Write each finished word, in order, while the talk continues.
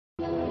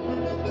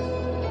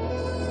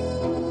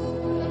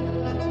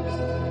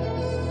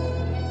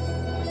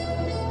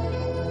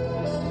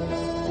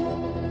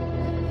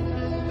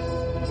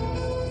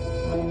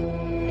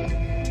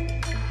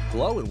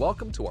Hello and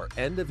welcome to our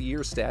end of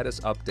year status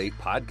update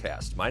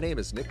podcast. My name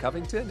is Nick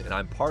Covington and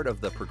I'm part of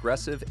the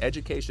progressive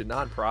education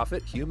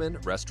nonprofit Human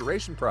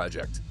Restoration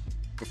Project.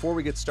 Before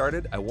we get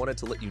started, I wanted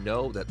to let you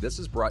know that this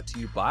is brought to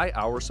you by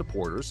our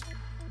supporters,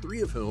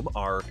 three of whom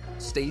are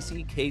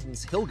Stacy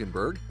Cadence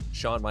Hilgenberg,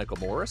 Sean Michael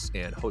Morris,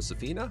 and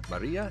Josefina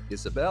Maria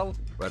Isabel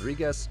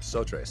Rodriguez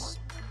Sotres,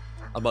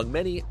 among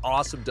many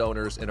awesome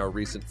donors in our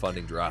recent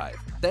funding drive.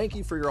 Thank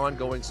you for your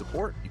ongoing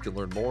support. You can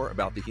learn more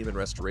about the Human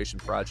Restoration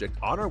Project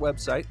on our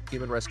website,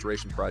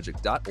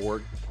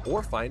 humanrestorationproject.org,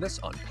 or find us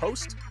on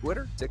Post,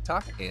 Twitter,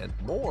 TikTok, and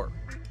more.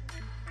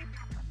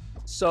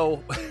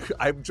 So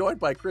I'm joined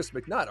by Chris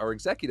McNutt, our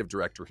executive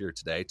director here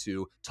today,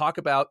 to talk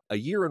about a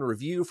year in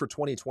review for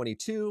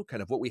 2022,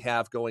 kind of what we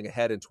have going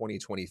ahead in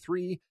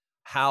 2023,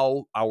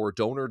 how our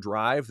donor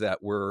drive that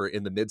we're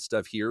in the midst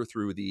of here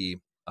through the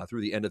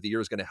end of the year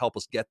is going to help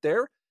us get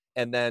there,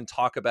 and then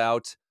talk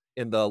about,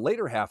 in the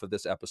later half of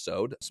this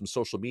episode, some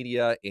social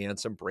media and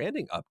some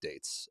branding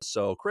updates.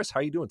 So, Chris,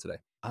 how are you doing today?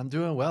 I'm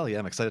doing well. Yeah,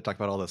 I'm excited to talk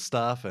about all this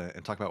stuff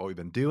and talk about what we've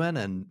been doing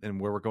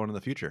and where we're going in the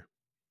future.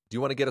 Do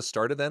you want to get us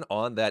started then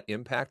on that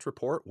impact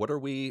report? What were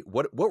we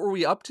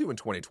up to in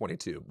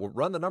 2022? Well,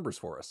 run the numbers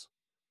for us.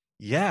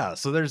 Yeah,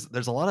 so there's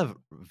a lot of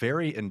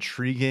very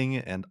intriguing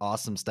and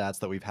awesome stats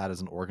that we've had as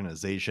an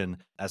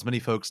organization. As many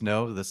folks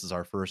know, this is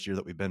our first year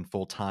that we've been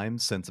full-time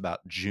since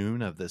about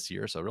June of this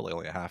year, so really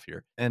only a half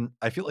year. And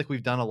I feel like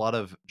we've done a lot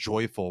of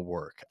joyful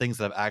work, things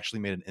that have actually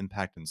made an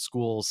impact in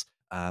schools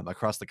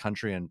across the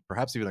country and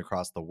perhaps even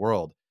across the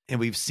world. And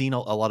we've seen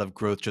a lot of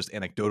growth just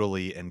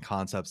anecdotally in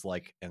concepts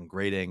like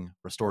grading,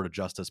 restorative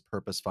justice,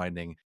 purpose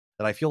finding,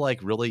 that I feel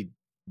like really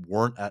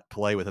weren't at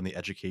play within the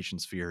education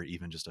sphere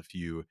even just a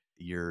few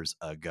years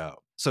ago.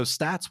 So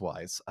stats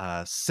wise,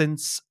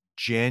 since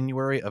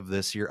January of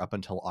this year up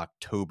until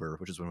October,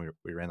 which is when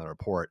we ran the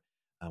report,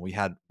 we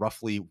had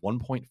roughly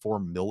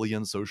 1.4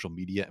 million social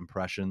media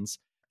impressions.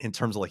 In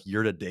terms of like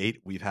year to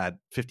date, we've had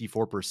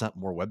 54%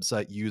 more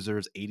website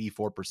users,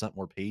 84%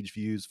 more page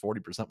views,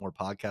 40% more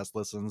podcast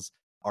listens.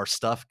 Our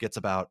stuff gets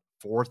about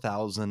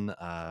 4,000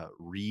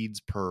 reads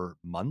per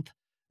month.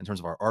 In terms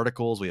of our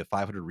articles, we have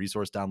 500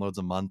 resource downloads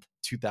a month,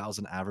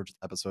 2,000 average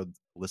episode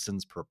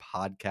listens per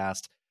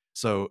podcast.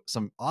 So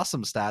some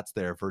awesome stats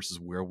there versus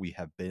where we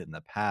have been in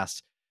the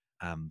past.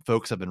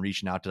 Folks have been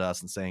reaching out to us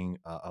and saying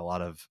a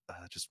lot of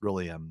just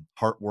really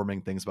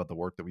heartwarming things about the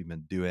work that we've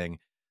been doing.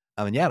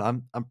 And yeah,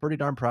 I'm pretty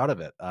darn proud of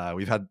it.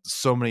 We've had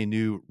so many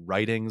new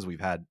writings.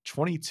 We've had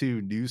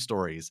 22 news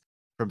stories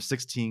from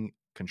 16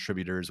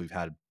 contributors. We've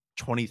had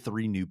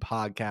 23 new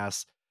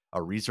podcasts.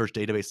 Our research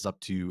database is up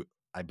to,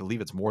 I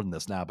believe it's more than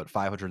this now, but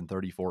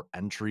 534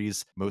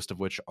 entries, most of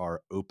which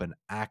are open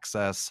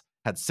access.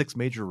 Had 6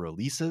 major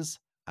releases.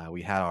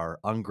 We had our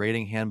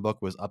ungrading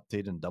handbook was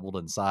updated and doubled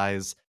in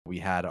size. We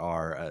had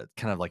our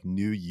kind of like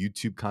new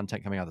YouTube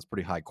content coming out that's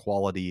pretty high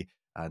quality.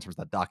 In terms of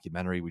that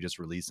documentary, we just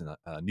released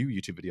a new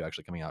YouTube video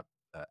actually coming out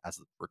as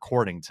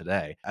recording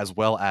today, as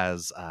well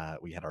as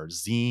we had our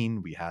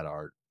zine, we had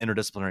our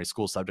interdisciplinary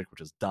school subject,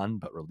 which is done,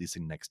 but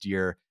releasing next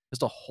year.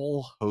 Just a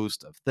whole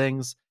host of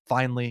things.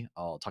 Finally,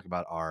 I'll talk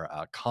about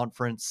our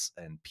conference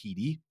and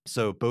PD.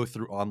 So both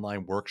through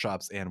online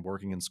workshops and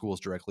working in schools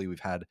directly, we've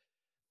had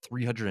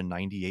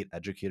 398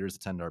 educators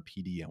attend our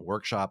PD and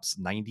workshops.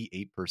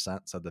 98%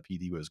 said the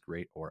PD was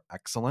great or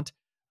excellent,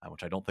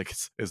 which I don't think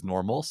is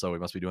normal. So we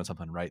must be doing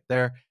something right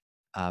there.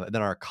 And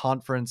then our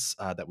conference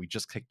that we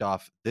just kicked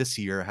off this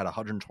year had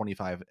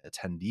 125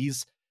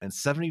 attendees, and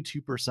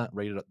 72%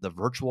 rated the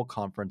virtual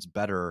conference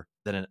better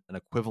than an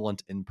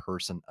equivalent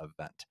in-person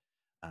event.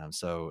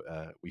 So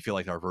we feel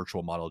like our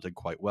virtual model did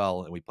quite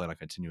well, and we plan on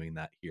continuing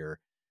that here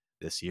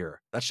this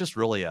year. That's just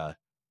really a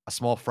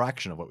small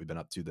fraction of what we've been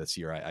up to this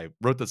year. I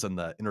wrote this in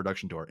the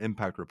introduction to our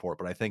impact report,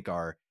 but I think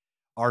our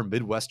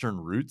Midwestern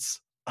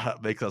roots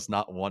makes us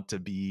not want to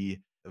be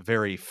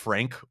very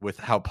frank with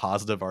how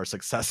positive our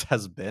success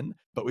has been.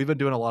 But we've been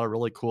doing a lot of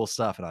really cool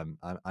stuff, and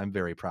I'm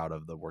very proud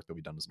of the work that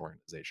we've done as an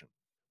organization.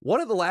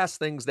 One of the last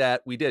things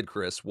that we did,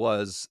 Chris,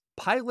 was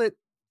pilot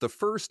the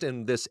first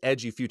in this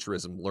Edgy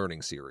Futurism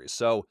learning series.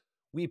 So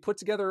we put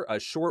together a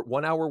short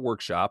 1-hour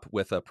workshop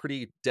with a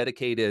pretty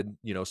dedicated,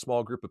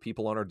 small group of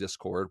people on our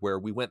Discord, where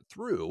we went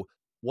through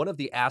one of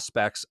the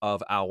aspects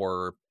of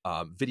our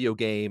video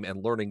game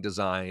and learning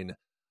design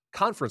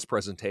conference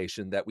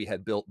presentation that we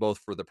had built both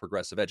for the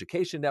Progressive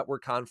Education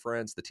Network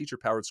conference, the Teacher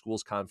Powered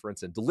Schools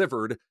conference, and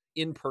delivered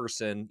in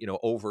person,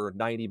 over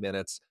 90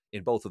 minutes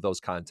in both of those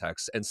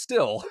contexts, and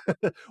still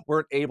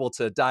weren't able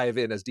to dive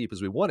in as deep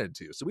as we wanted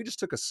to. So we just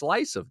took a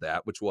slice of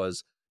that, which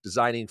was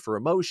designing for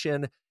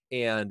emotion,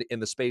 and in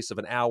the space of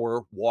an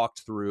hour,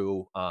 walked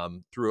through a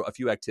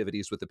few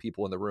activities with the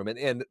people in the room.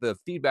 And the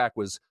feedback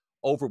was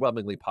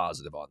overwhelmingly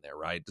positive on there,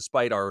 right?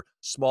 Despite our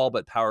small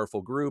but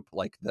powerful group,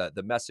 like the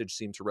message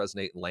seemed to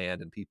resonate and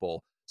land, and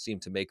people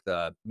seemed to make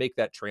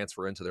that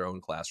transfer into their own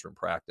classroom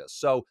practice.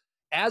 So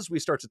as we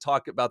start to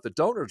talk about the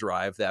donor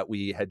drive that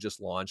we had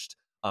just launched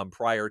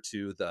prior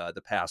to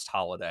the past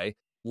holiday,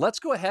 let's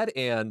go ahead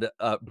and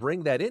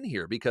bring that in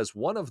here, because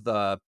one of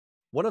the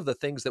one of the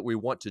things that we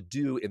want to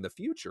do in the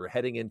future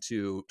heading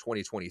into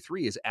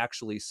 2023 is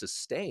actually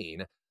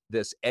sustain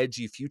this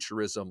edgy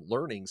futurism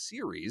learning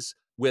series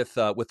with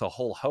a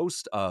whole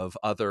host of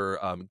other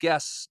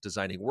guests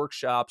designing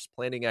workshops,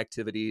 planning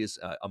activities,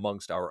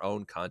 amongst our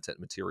own content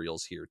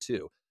materials here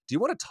too. Do you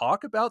want to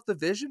talk about the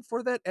vision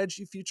for that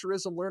edgy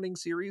futurism learning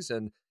series,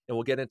 and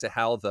we'll get into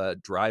how the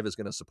drive is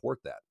going to support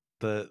that?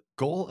 The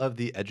goal of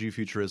the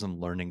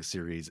Edufuturism Learning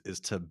Series is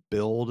to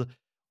build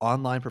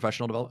online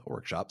professional development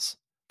workshops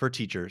for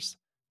teachers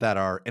that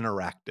are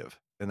interactive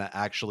and that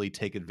actually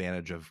take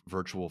advantage of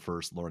virtual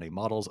first learning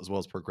models as well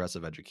as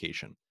progressive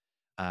education.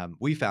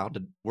 We found,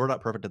 and we're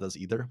not perfect at this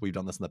either, we've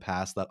done this in the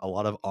past, that a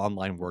lot of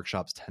online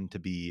workshops tend to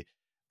be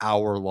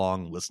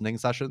hour-long listening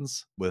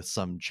sessions with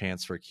some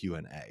chance for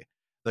Q&A.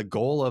 The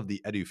goal of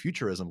the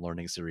Edufuturism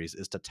Learning Series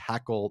is to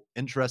tackle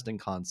interesting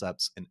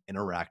concepts in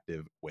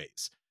interactive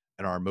ways.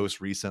 In our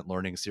most recent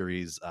learning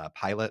series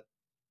pilot,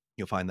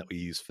 you'll find that we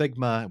use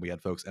Figma and we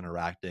had folks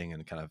interacting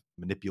and kind of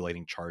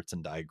manipulating charts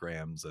and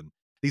diagrams. And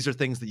these are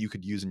things that you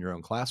could use in your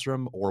own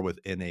classroom or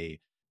within a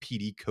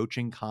PD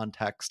coaching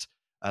context.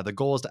 The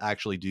goal is to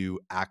actually do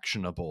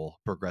actionable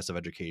progressive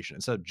education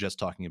instead of just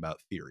talking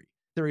about theory.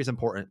 Theory is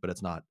important, but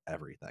it's not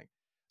everything.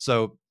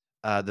 So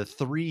the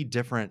three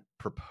different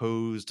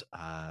proposed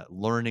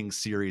learning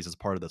series as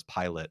part of this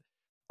pilot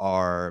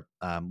are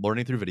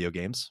learning through video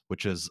games,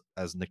 which is,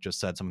 as Nick just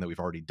said, something that we've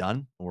already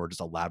done. We're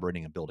just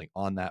elaborating and building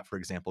on that. For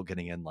example,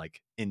 getting in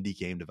like indie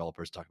game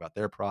developers to talk about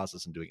their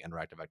process and doing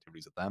interactive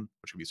activities with them,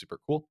 which would be super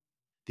cool.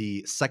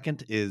 The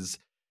second is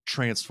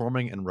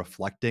transforming and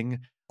reflecting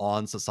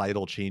on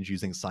societal change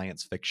using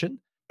science fiction.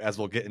 As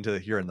we'll get into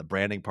here in the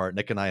branding part,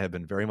 Nick and I have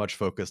been very much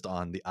focused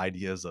on the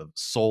ideas of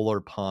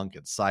solar punk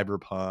and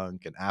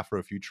cyberpunk and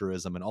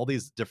Afrofuturism and all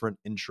these different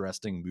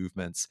interesting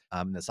movements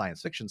in the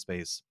science fiction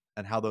space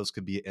and how those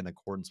could be in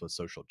accordance with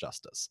social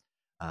justice.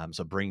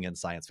 So bringing in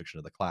science fiction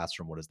to the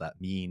classroom, what does that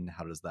mean?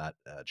 How does that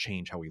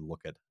change how we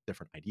look at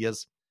different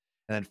ideas?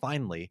 And then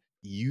finally,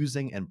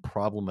 using and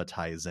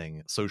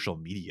problematizing social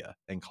media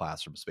in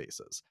classroom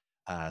spaces.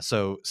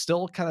 So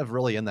still kind of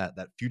really in that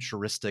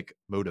futuristic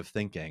mode of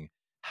thinking.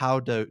 How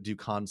do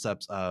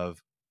concepts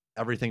of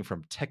everything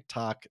from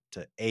TikTok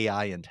to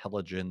AI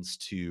intelligence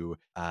to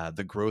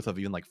the growth of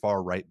even like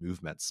far right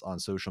movements on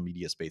social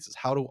media spaces,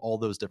 how do all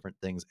those different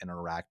things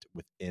interact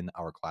within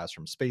our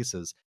classroom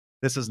spaces?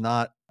 This is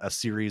not a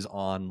series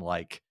on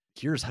like,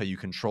 here's how you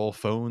control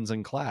phones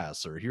in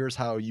class, or here's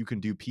how you can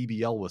do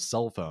PBL with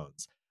cell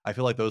phones. I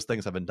feel like those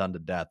things have been done to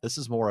death. This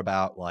is more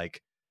about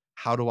like,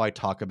 how do I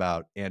talk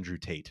about Andrew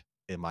Tate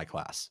in my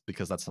class?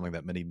 Because that's something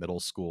that many middle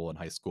school and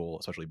high school,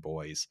 especially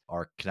boys,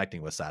 are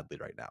connecting with sadly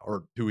right now.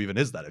 Or who even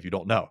is that if you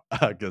don't know,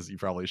 because you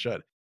probably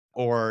should.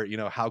 Or,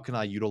 how can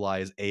I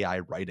utilize AI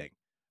writing?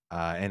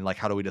 And like,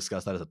 how do we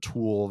discuss that as a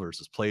tool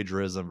versus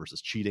plagiarism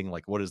versus cheating?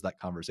 Like, what does that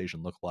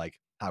conversation look like?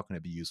 How can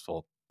it be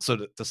useful?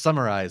 So to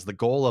summarize, the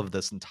goal of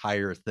this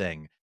entire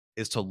thing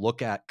is to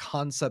look at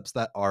concepts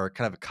that are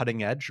kind of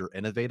cutting edge or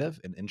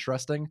innovative and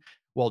interesting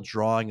while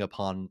drawing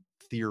upon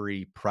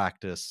theory,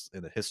 practice,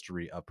 and the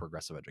history of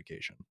progressive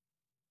education.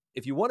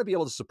 If you want to be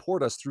able to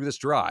support us through this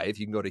drive,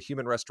 you can go to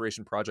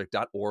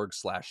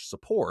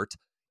humanrestorationproject.org/support.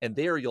 And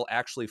there you'll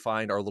actually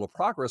find our little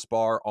progress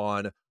bar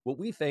on what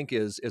we think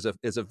is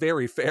a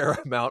very fair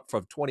amount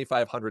from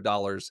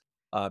 $2,500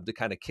 to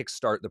kind of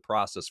kickstart the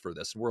process for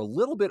this. We're a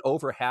little bit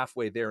over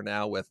halfway there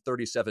now with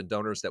 37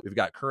 donors that we've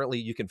got currently.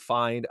 You can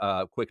find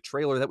a quick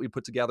trailer that we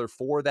put together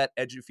for that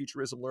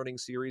Edufuturism learning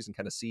series and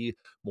kind of see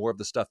more of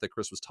the stuff that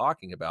Chris was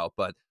talking about.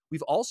 But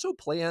we've also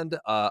planned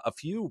a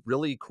few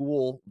really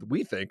cool,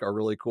 we think are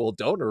really cool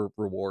donor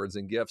rewards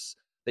and gifts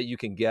that you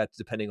can get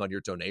depending on your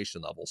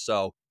donation level.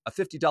 So a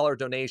 $50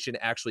 donation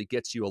actually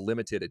gets you a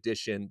limited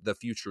edition The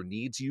Future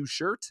Needs You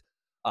shirt.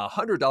 A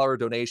 $100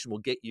 donation will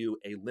get you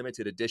a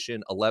limited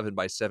edition 11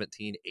 by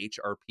 17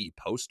 HRP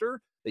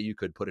poster that you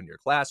could put in your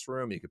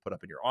classroom, you could put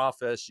up in your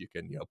office, you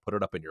can put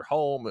it up in your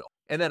home.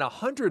 And then a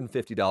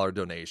 $150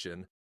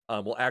 donation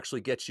will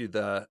actually get you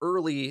the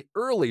early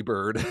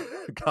bird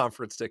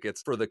conference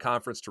tickets for the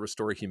Conference to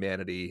Restore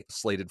Humanity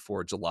slated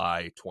for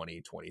July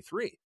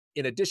 2023.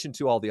 In addition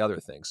to all the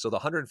other things. So the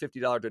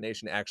 $150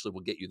 donation actually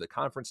will get you the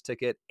conference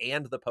ticket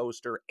and the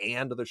poster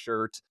and the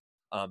shirt.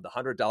 The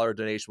 $100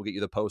 donation will get you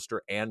the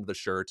poster and the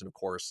shirt. And of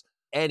course,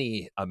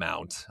 any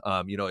amount,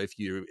 if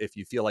you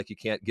feel like you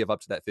can't give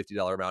up to that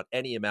 $50 amount,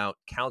 any amount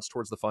counts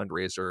towards the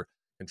fundraiser,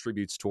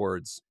 contributes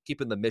towards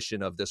keeping the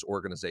mission of this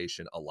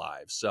organization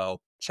alive.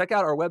 So check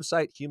out our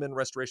website,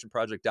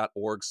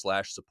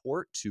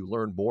 humanrestorationproject.org/support, to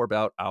learn more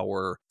about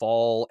our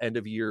fall end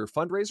of year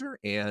fundraiser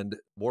and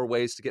more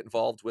ways to get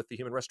involved with the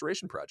Human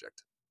Restoration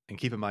Project. And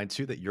keep in mind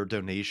too that your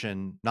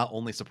donation not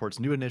only supports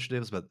new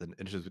initiatives, but the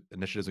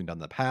initiatives we've done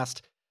in the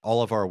past.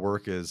 All of our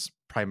work is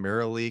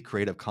primarily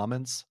Creative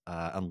Commons,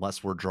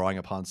 unless we're drawing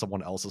upon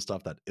someone else's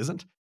stuff that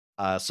isn't.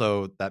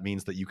 So that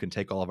means that you can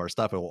take all of our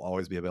stuff. It will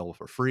always be available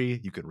for free.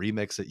 You can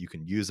remix it. You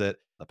can use it.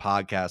 The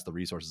podcast, the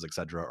resources,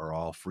 etc., are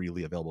all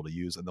freely available to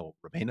use, and they'll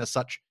remain as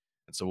such.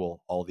 And so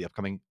will all the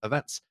upcoming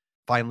events.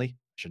 Finally,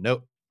 I should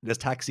note, It is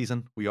tax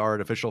season. We are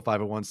an official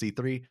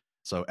 501c3,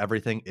 so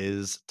everything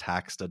is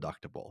tax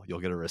deductible. You'll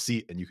get a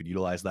receipt and you can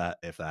utilize that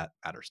if that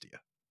matters to you.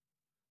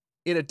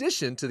 In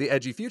addition to the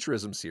Edgy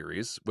Futurism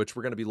series, which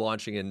we're going to be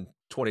launching in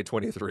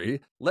 2023,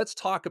 let's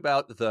talk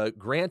about the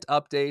grant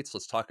updates.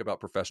 Let's talk about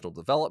professional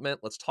development.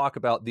 Let's talk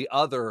about the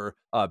other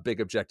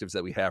big objectives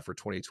that we have for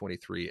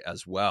 2023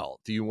 as well.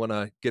 Do you want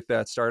to get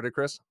that started,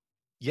 Chris?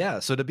 Yeah,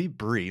 so to be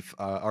brief,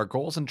 our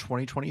goals in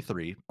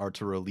 2023 are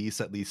to release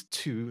at least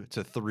 2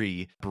 to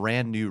 3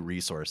 brand new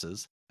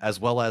resources, as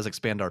well as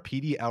expand our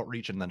PD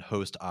outreach and then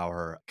host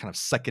our kind of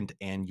second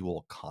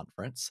annual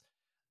conference.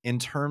 In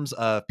terms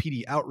of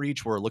PD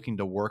outreach, we're looking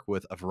to work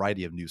with a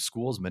variety of new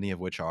schools, many of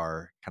which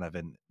are kind of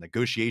in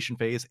negotiation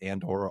phase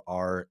and or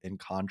are in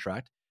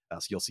contract.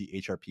 So you'll see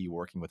HRP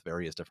working with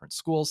various different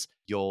schools.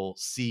 You'll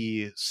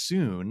see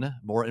soon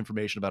more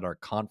information about our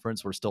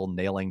conference. We're still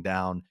nailing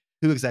down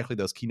who exactly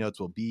those keynotes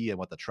will be and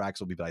what the tracks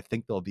will be, but I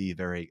think they'll be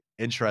very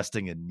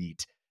interesting and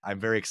neat. I'm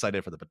very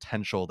excited for the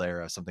potential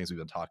there. Some things we've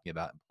been talking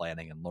about and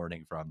planning and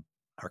learning from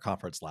our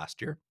conference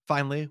last year.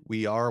 Finally,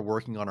 we are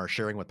working on our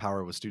Sharing with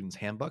Power with Students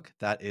handbook.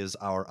 That is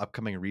our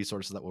upcoming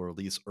resources that will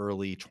release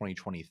early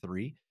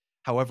 2023.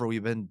 However,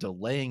 we've been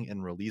delaying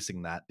in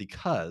releasing that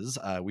because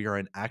we are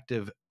in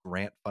active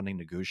grant funding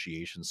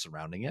negotiations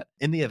surrounding it.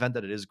 In the event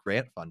that it is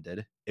grant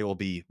funded, it will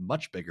be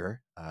much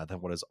bigger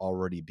than what is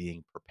already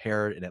being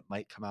prepared, and it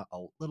might come out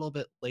a little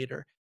bit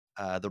later.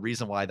 The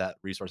reason why that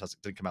resource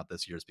didn't come out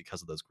this year is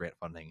because of those grant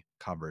funding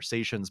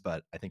conversations,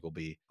 but I think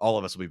all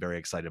of us will be very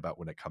excited about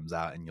when it comes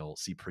out, and you'll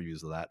see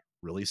previews of that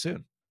really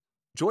soon.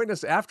 Join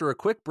us after a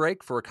quick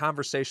break for a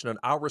conversation on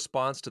our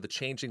response to the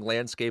changing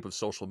landscape of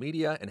social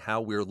media and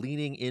how we're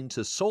leaning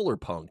into solar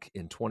punk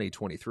in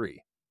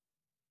 2023.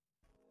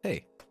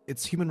 Hey,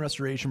 it's Human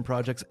Restoration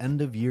Project's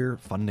end of year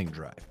funding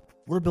drive.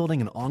 We're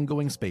building an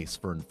ongoing space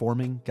for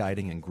informing,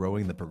 guiding, and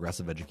growing the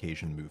progressive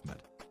education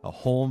movement. A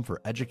home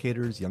for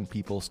educators, young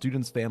people,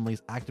 students,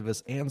 families,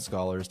 activists, and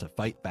scholars to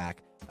fight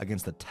back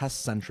against the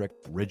test-centric,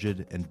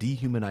 rigid, and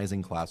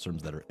dehumanizing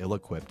classrooms that are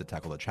ill-equipped to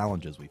tackle the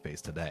challenges we face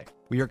today.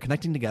 We are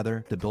connecting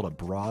together to build a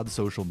broad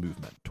social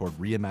movement toward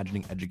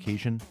reimagining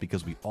education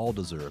because we all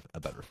deserve a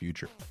better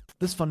future.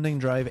 This funding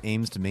drive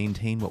aims to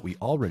maintain what we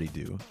already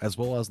do, as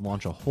well as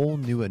launch a whole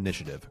new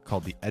initiative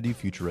called the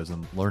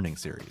EduFuturism Learning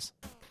Series.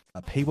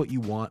 A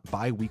pay-what-you-want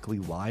bi-weekly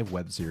live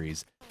web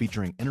series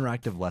featuring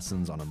interactive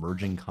lessons on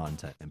emerging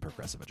content in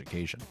progressive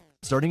education.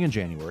 Starting in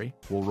January,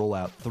 we'll roll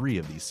out 3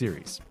 of these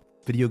series.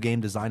 Video game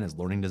design as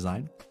learning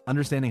design,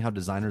 understanding how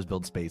designers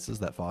build spaces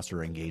that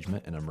foster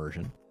engagement and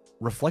immersion,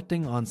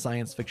 reflecting on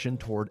science fiction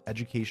toward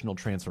educational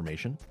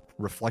transformation,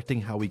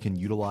 reflecting how we can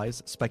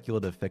utilize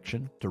speculative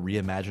fiction to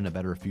reimagine a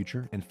better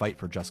future and fight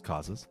for just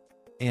causes,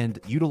 and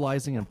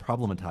utilizing and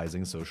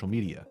problematizing social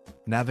media,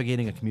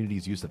 navigating a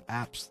community's use of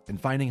apps,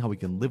 and finding how we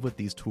can live with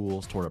these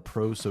tools toward a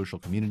pro-social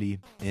community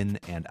in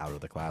and out of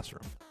the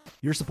classroom.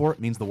 Your support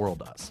means the world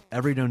to us.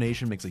 Every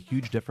donation makes a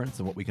huge difference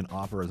in what we can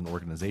offer as an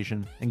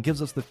organization and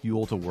gives us the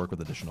fuel to work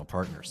with additional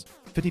partners.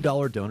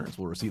 $50 donors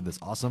will receive this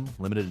awesome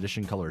limited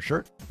edition color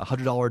shirt.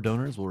 $100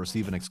 donors will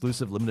receive an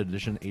exclusive limited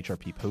edition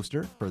HRP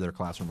poster for their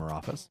classroom or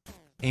office.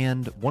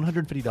 And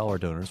 $150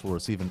 donors will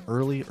receive an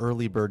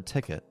early bird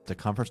ticket to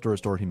Conference to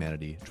Restore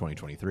Humanity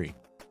 2023.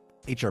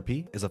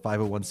 HRP is a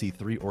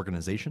 501c3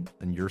 organization,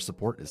 and your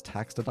support is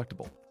tax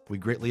deductible. We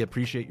greatly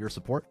appreciate your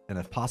support, and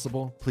if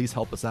possible, please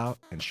help us out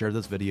and share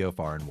this video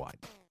far and wide.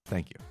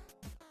 Thank you.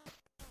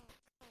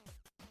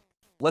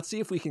 Let's see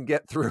if we can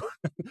get through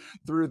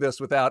through this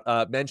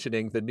without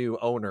mentioning the new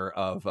owner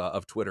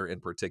of Twitter in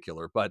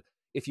particular. But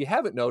if you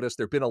haven't noticed,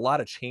 there have been a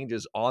lot of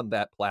changes on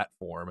that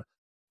platform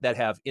that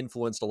have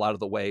influenced a lot of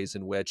the ways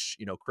in which,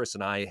 Chris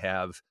and I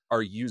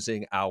are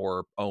using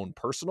our own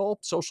personal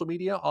social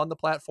media on the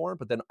platform,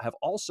 but then have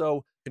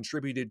also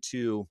contributed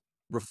to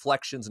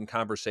reflections and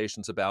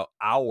conversations about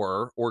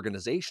our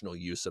organizational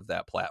use of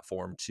that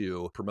platform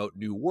to promote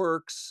new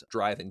works,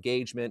 drive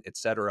engagement,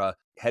 etc.,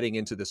 heading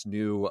into this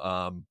new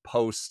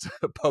post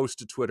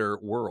Twitter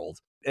world.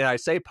 And I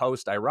say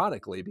post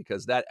ironically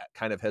because that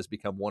kind of has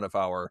become one of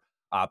our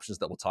options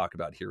that we'll talk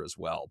about here as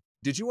well.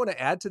 Did you want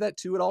to add to that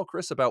too at all,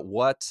 Chris, about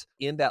what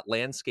in that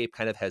landscape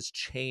kind of has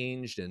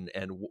changed and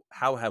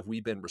how have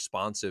we been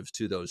responsive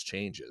to those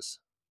changes?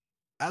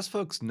 As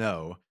folks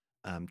know,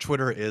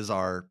 Twitter is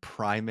our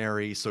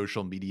primary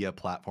social media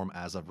platform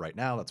as of right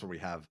now. That's where we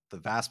have the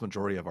vast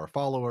majority of our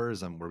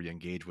followers and where we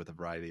engage with a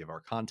variety of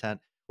our content.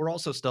 We're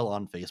also still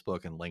on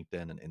Facebook and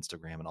LinkedIn and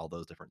Instagram and all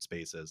those different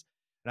spaces.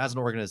 And as an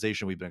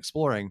organization, we've been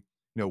exploring,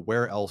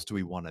 where else do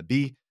we want to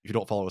be? If you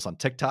don't follow us on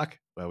TikTok,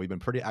 well, we've been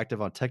pretty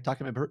active on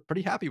TikTok and been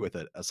pretty happy with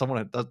it. As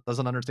someone that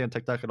doesn't understand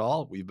TikTok at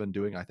all, we've been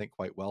doing, I think,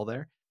 quite well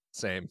there.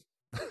 Same.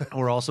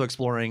 We're also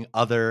exploring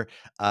other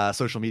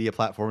social media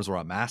platforms. We're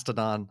on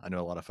Mastodon. I know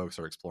a lot of folks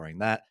are exploring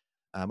that.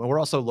 And we're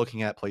also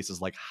looking at places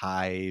like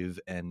Hive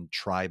and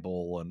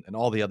Tribal and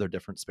all the other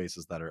different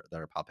spaces that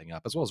are popping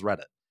up, as well as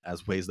Reddit,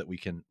 as ways that we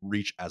can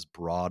reach as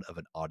broad of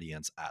an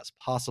audience as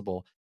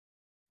possible.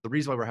 The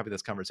reason why we're having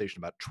this conversation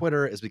about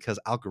Twitter is because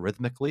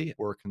algorithmically,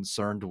 we're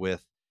concerned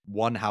with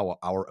one, how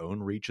our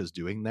own reach is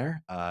doing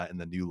there in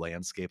the new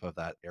landscape of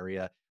that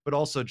area, but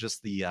also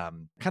just the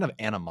kind of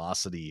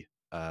animosity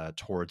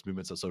towards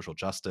movements of social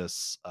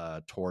justice,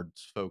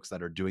 towards folks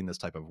that are doing this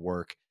type of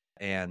work.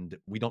 And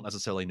we don't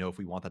necessarily know if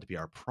we want that to be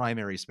our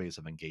primary space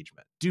of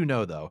engagement. Do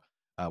know, though,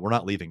 we're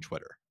not leaving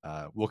Twitter.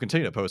 We'll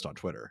continue to post on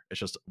Twitter. It's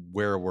just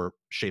where we're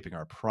shaping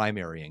our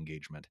primary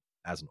engagement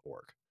as an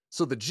org.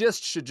 So the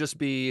gist should just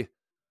be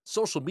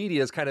social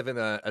media is kind of in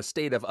a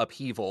state of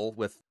upheaval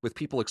with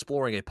people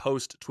exploring a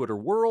post Twitter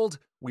world.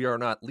 We are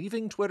not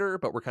leaving Twitter,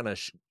 but we're kind of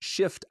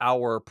shift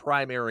our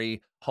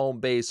primary home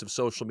base of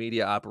social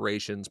media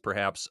operations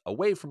perhaps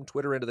away from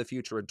Twitter into the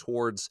future and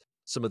towards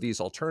some of these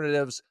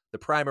alternatives. The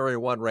primary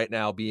one right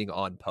now being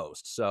on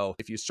post. So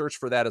if you search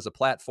for that as a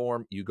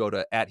platform, you go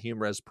to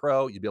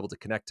 @HumresPro, you'll be able to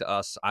connect to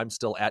us. I'm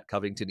still at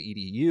Covington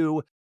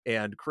EDU,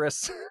 and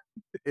Chris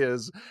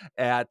is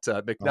at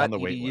I'm on the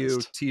wait McNutt.edu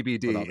list, but I'll be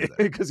TBD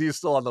there. because he's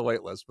still on the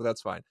wait list, but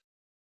that's fine.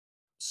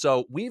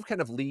 So we've kind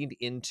of leaned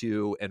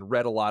into and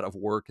read a lot of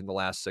work in the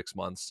last 6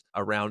 months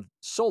around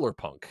solar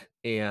punk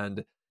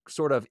and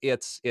sort of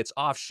its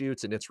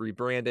offshoots and its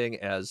rebranding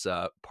as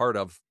part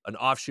of an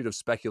offshoot of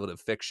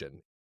speculative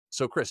fiction.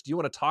 So Chris, do you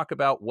want to talk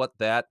about what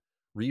that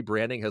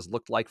rebranding has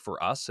looked like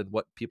for us and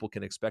what people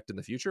can expect in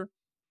the future?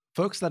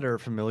 Folks that are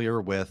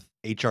familiar with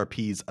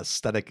HRP's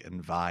aesthetic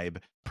and vibe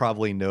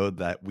probably know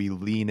that we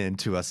lean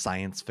into a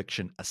science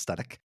fiction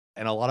aesthetic.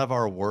 And a lot of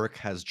our work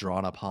has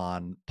drawn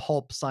upon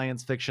pulp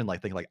science fiction,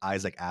 like think like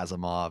Isaac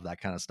Asimov, that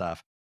kind of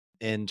stuff,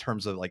 in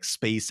terms of like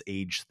space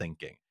age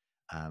thinking.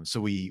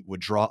 So we would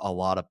draw a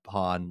lot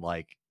upon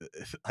like,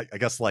 I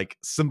guess like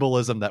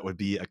symbolism that would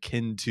be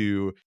akin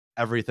to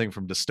everything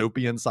from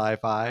dystopian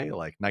sci-fi,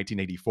 like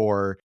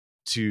 1984,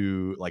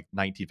 to like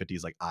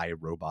 1950s, like I,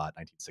 Robot,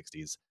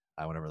 1960s,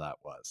 whenever that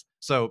was.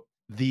 So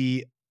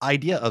the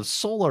idea of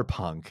solar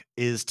punk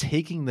is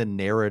taking the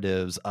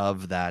narratives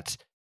of that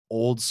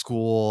old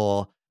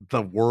school,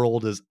 the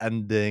world is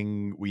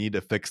ending, we need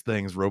to fix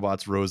things,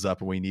 robots rose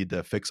up, and we need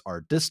to fix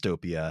our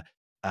dystopia.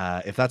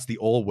 If that's the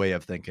old way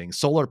of thinking,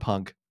 solar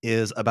punk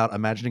is about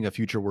imagining a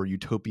future where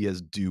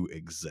utopias do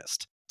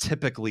exist.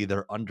 Typically,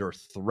 they're under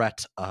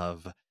threat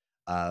of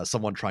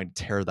someone trying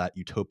to tear that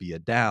utopia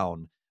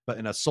down. But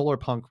in a solar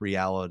punk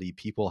reality,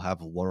 people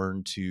have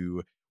learned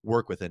to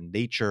work within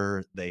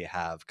nature. They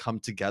have come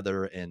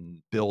together and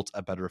built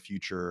a better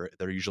future.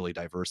 They're usually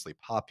diversely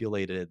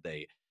populated.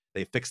 They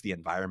fix the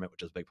environment,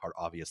 which is a big part,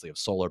 obviously, of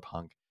solar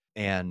punk.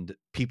 And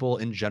people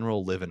in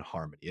general live in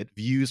harmony. It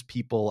views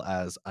people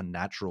as a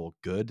natural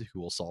good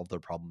who will solve their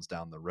problems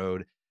down the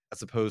road,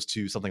 as opposed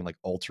to something like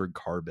Altered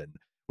Carbon,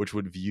 which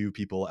would view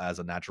people as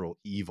a natural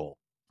evil,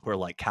 where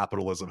like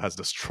capitalism has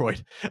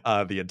destroyed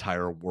the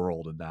entire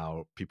world and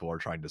now people are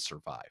trying to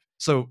survive.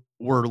 So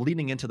we're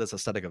leaning into this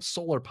aesthetic of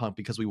solar punk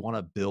because we want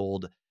to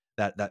build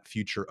that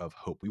future of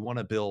hope. We want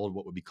to build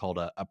what would be called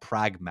a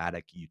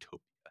pragmatic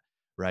utopia,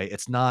 right?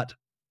 It's not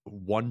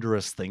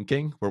wondrous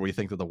thinking where we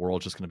think that the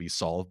world's just going to be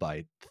solved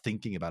by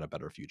thinking about a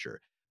better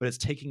future, but it's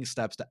taking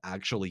steps to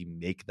actually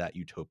make that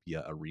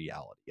utopia a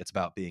reality. It's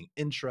about being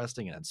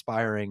interesting and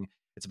inspiring.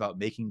 It's about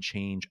making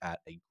change at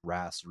a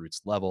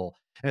grassroots level.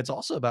 And it's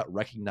also about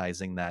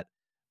recognizing that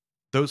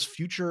those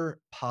future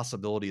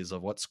possibilities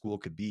of what school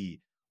could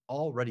be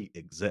already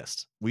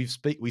exist. We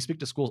speak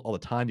to schools all the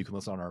time. You can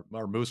listen on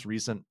our most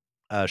recent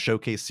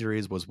showcase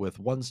series was with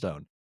One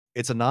Stone.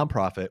 It's a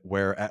nonprofit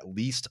where at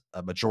least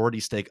a majority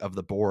stake of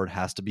the board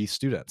has to be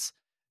students.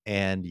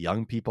 And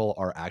young people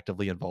are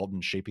actively involved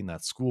in shaping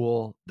that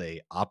school.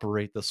 They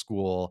operate the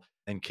school,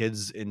 and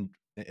kids in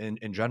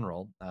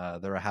general,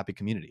 they're a happy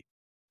community.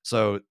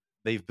 So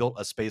they've built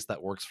a space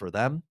that works for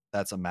them.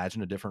 That's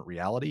imagined a different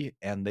reality,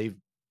 and they've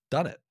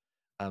done it.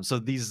 So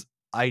these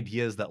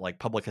ideas that like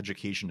public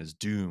education is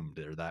doomed,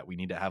 or that we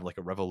need to have like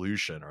a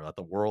revolution, or that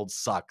the world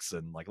sucks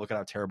and like look at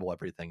how terrible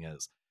everything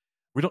is,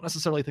 we don't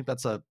necessarily think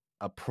that's a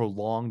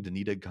prolonged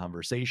needed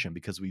conversation,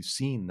 because we've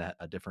seen that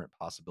a different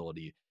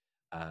possibility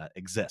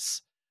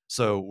exists.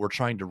 So we're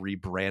trying to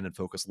rebrand and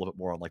focus a little bit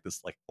more on like this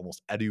like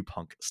almost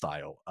edupunk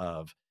style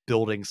of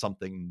building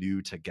something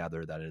new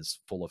together that is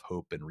full of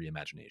hope and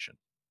reimagination.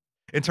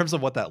 In terms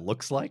of what that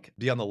looks like,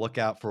 be on the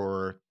lookout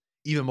for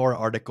even more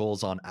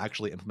articles on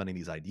actually implementing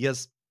these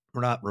ideas.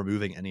 We're not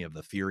removing any of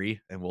the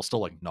theory, and we'll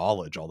still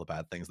acknowledge all the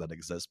bad things that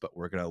exist, but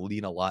we're going to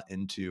lean a lot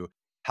into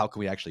how can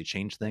we actually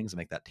change things and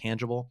make that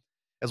tangible,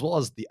 as well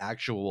as the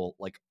actual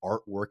like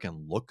artwork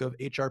and look of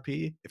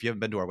HRP. If you haven't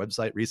been to our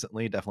website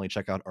recently, definitely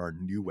check out our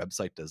new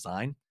website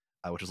design,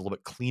 which is a little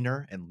bit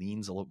cleaner and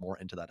leans a little more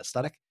into that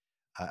aesthetic,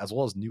 as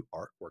well as new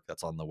artwork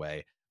that's on the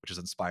way, which is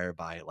inspired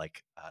by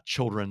like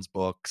children's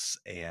books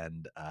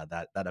and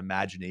that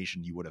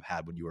imagination you would have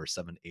had when you were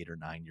 7, 8, or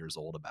 9 years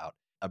old about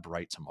a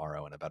bright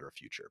tomorrow and a better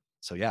future.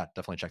 So yeah,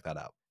 definitely check that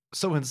out.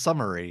 So in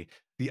summary,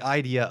 the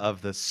idea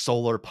of the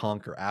solar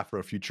punk or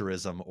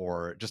Afrofuturism,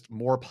 or just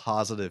more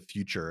positive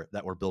future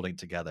that we're building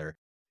together,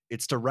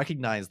 it's to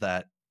recognize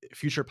that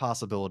future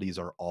possibilities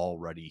are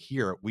already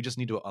here. We just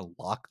need to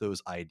unlock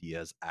those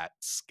ideas at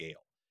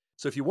scale.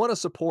 So if you want to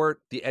support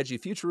the Edgy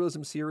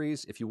Futurism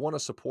series, if you want to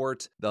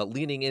support the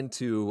leaning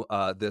into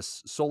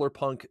this solar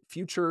punk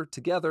future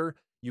together,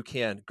 you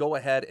can go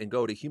ahead and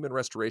go to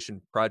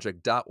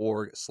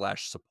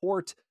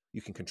humanrestorationproject.org/support.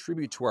 You can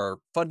contribute to our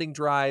funding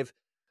drive.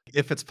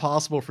 If it's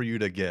possible for you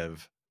to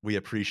give, we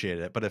appreciate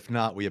it. But if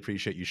not, we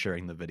appreciate you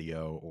sharing the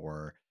video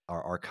or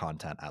our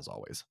content as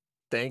always.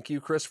 Thank you,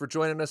 Chris, for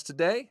joining us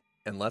today,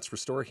 and let's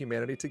restore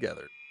humanity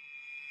together.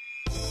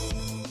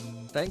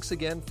 Thanks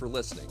again for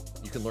listening.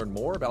 You can learn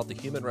more about the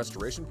Human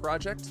Restoration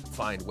Project,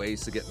 find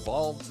ways to get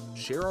involved,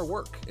 share our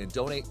work, and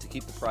donate to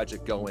keep the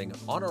project going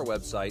on our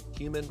website,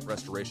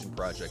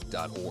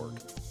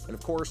 humanrestorationproject.org. And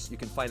of course, you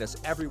can find us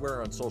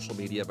everywhere on social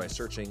media by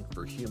searching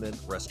for Human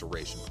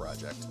Restoration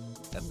Project.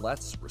 And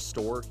let's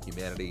restore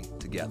humanity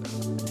together.